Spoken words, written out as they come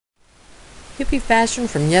Hippie fashion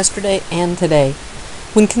from yesterday and today.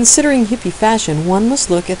 When considering hippie fashion, one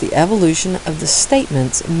must look at the evolution of the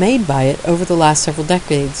statements made by it over the last several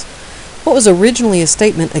decades. What was originally a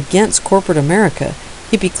statement against corporate America,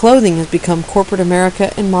 hippie clothing has become corporate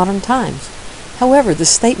America in modern times. However, the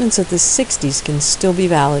statements of the 60s can still be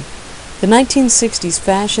valid. The 1960s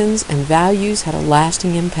fashions and values had a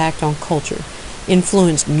lasting impact on culture,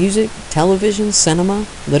 influenced music, television, cinema,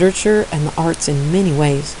 literature, and the arts in many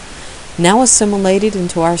ways. Now assimilated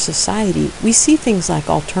into our society, we see things like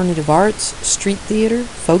alternative arts, street theater,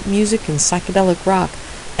 folk music, and psychedelic rock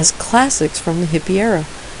as classics from the hippie era.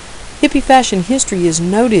 Hippie fashion history is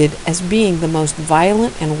noted as being the most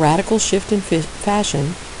violent and radical shift in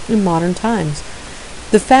fashion in modern times.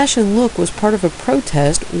 The fashion look was part of a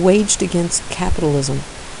protest waged against capitalism.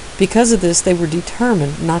 Because of this, they were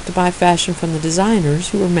determined not to buy fashion from the designers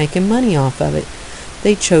who were making money off of it.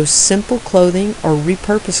 They chose simple clothing or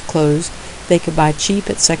repurposed clothes they could buy cheap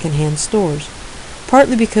at secondhand stores.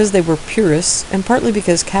 Partly because they were purists, and partly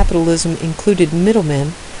because capitalism included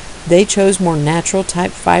middlemen, they chose more natural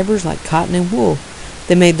type fibers like cotton and wool.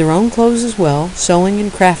 They made their own clothes as well, sewing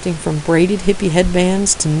and crafting from braided hippie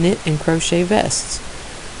headbands to knit and crochet vests.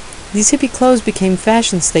 These hippie clothes became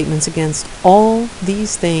fashion statements against all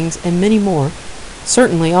these things and many more,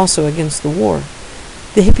 certainly also against the war.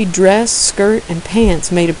 The hippie dress, skirt, and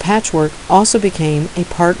pants made of patchwork also became a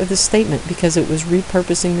part of the statement because it was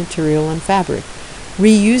repurposing material and fabric,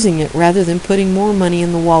 reusing it rather than putting more money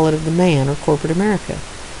in the wallet of the man or corporate America.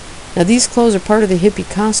 Now these clothes are part of the hippie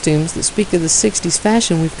costumes that speak of the 60s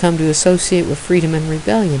fashion we've come to associate with freedom and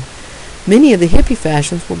rebellion. Many of the hippie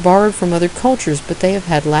fashions were borrowed from other cultures, but they have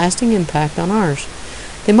had lasting impact on ours.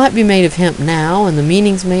 They might be made of hemp now, and the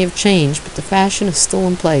meanings may have changed, but the fashion is still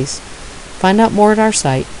in place. Find out more at our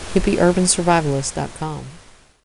site, hippieurbansurvivalist.com.